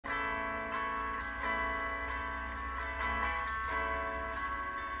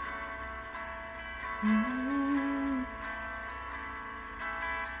Mm-hmm.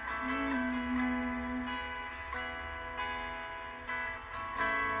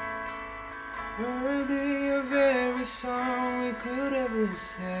 Worthy of every song we could ever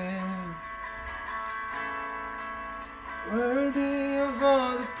sing, worthy of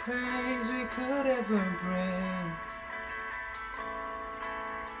all the praise we could ever bring,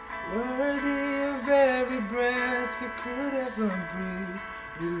 worthy of every breath we could ever breathe.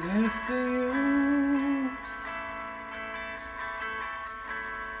 We live for you.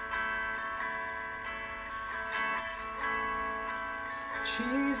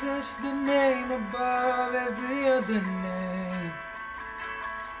 Jesus, the name above every other name.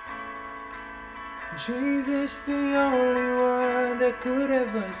 Jesus, the only one that could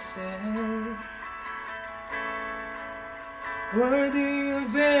ever save. Worthy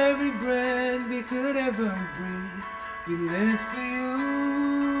of every breath we could ever breathe. We live for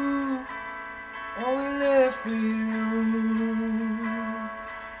you. Oh, we live for you.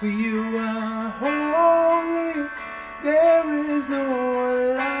 For you are holy. There is no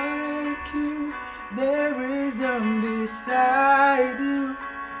one like you. There is none beside you.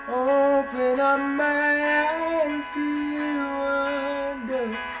 Open up my eyes to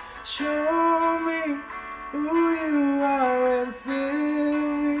wonder. Show me who you are and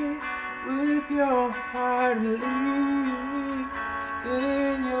fill me with your heart and lead me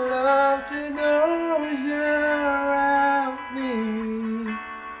in your love to those around me.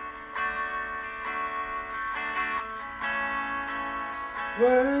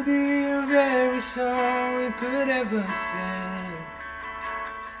 Worthy of every song we could ever sing,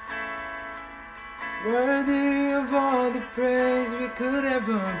 worthy of all the praise we could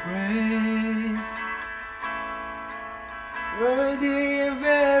ever bring, worthy of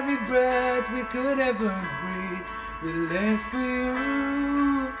every breath we could ever breathe. We live for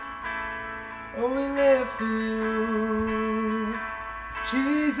you. Oh, we live for you.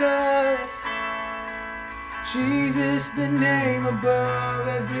 Jesus, Jesus, the name above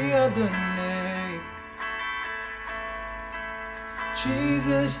every other name.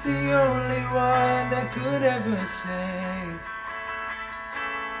 Jesus, the only one that could ever save.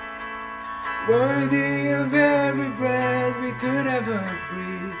 Worthy of every breath we could ever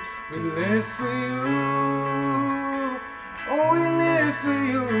breathe. We live for you. Oh, we live for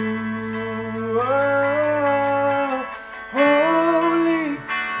you. Oh, holy,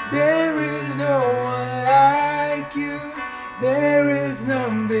 there is no one like you. There is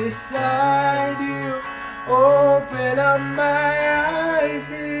none beside you. Open up my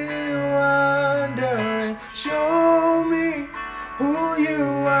eyes in wonder and show me who you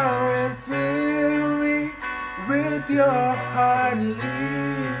are and fill me with your heart and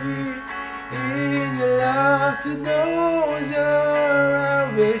lead me in your love to those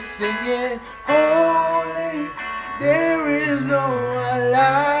around. We're singing, holy, there is no one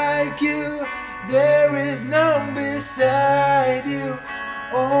like you. There is none beside you.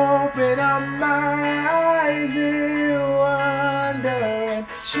 Open up my eyes in wonder and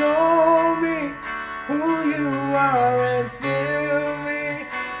show me who you are and fill me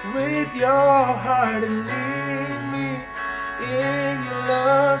with your heart and lead me in your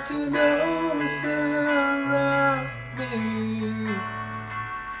love to those around me.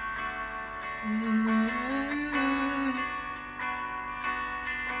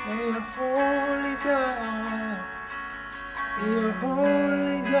 Oh, you're holy God. You're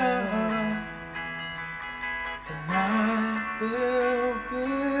holy God, and I will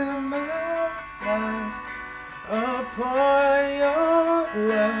build my life upon your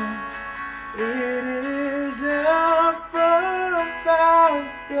love. It is a firm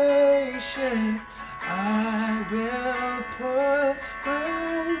foundation. I will put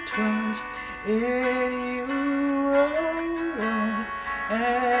my trust in you, oh Lord,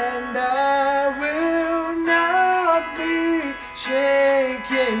 and I will not be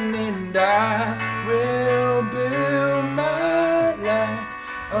shaken, and I will build my life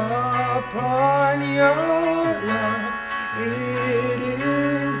upon your love. It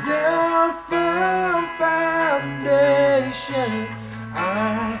is a firm foundation.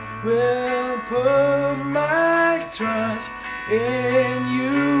 I will put my trust in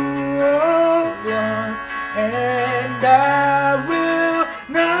you, oh Lord, and I will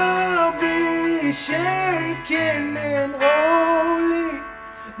not be shaken. And holy,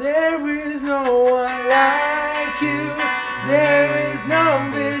 there is no one like you. There is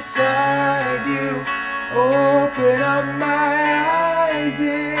none beside you. Open up my eyes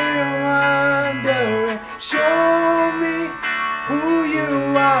in wonder and show me who you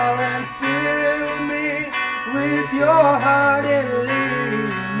are and fill me with your heart and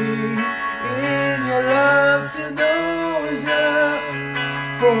lead me in your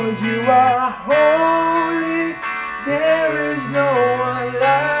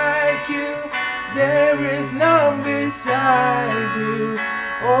beside you.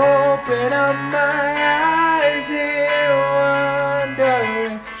 Open up my eyes in wonder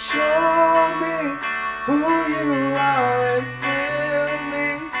and show me who you are and fill me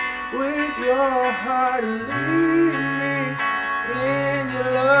with your heart and lead me in your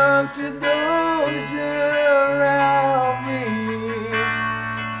love to those around me.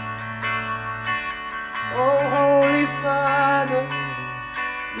 Oh, Holy Father,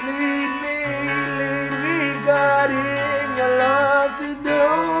 lead me, God, in your love to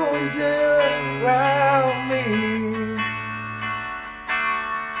those around me.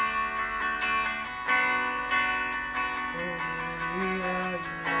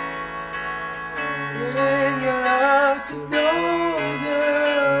 In your love to those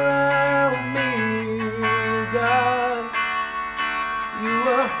around me, God. You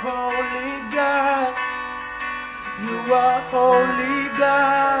are holy God. You are holy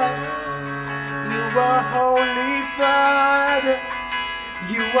God. You are holy Father.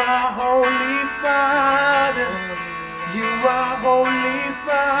 You are holy Father. You are holy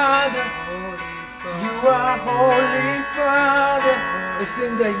Father. You are holy Father.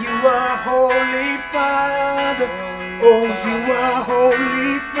 Listen that you are holy Father. Oh, you are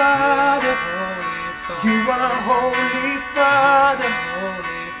holy Father. You are holy Father.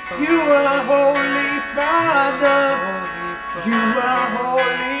 You are holy Father. You are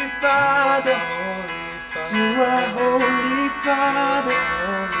holy Father. You are holy Father.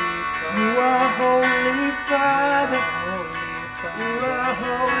 You are holy Father. You are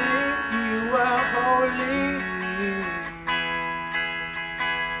holy. You are holy.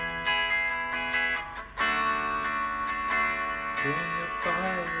 Bring your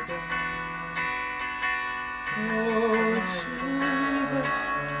fire down. Oh, Jesus.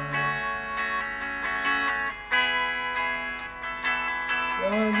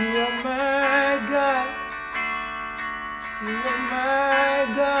 God, you are my God. You are my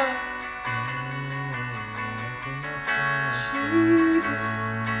God. Jesus.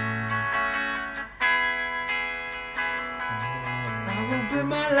 I will build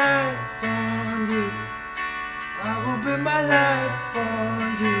my life on you. I will build my life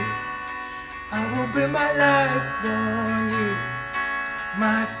on you. I will build my life on you.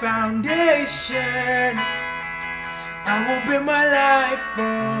 My foundation. I will build my life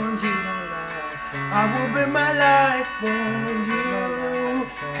on you. I will build my life on you.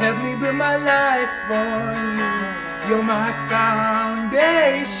 Help me build my life on you. You're my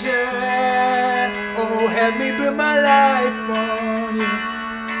foundation. Oh, help me build my life on you.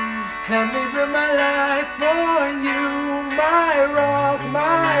 Help me build my life on you. My rock,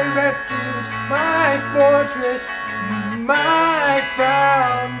 my refuge, my fortress, my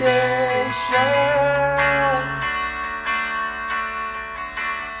foundation.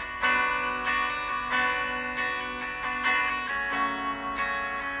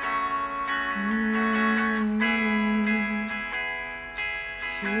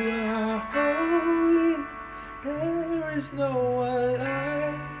 You are holy, there is no one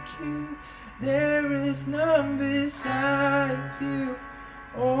like you, there is none beside you.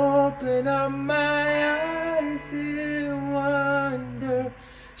 Open up my eyes in wonder,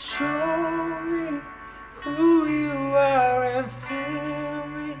 show me who you are and fill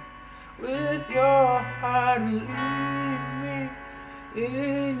me with your heart and lead me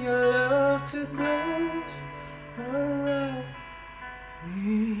in your love to those around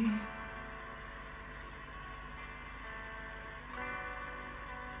me.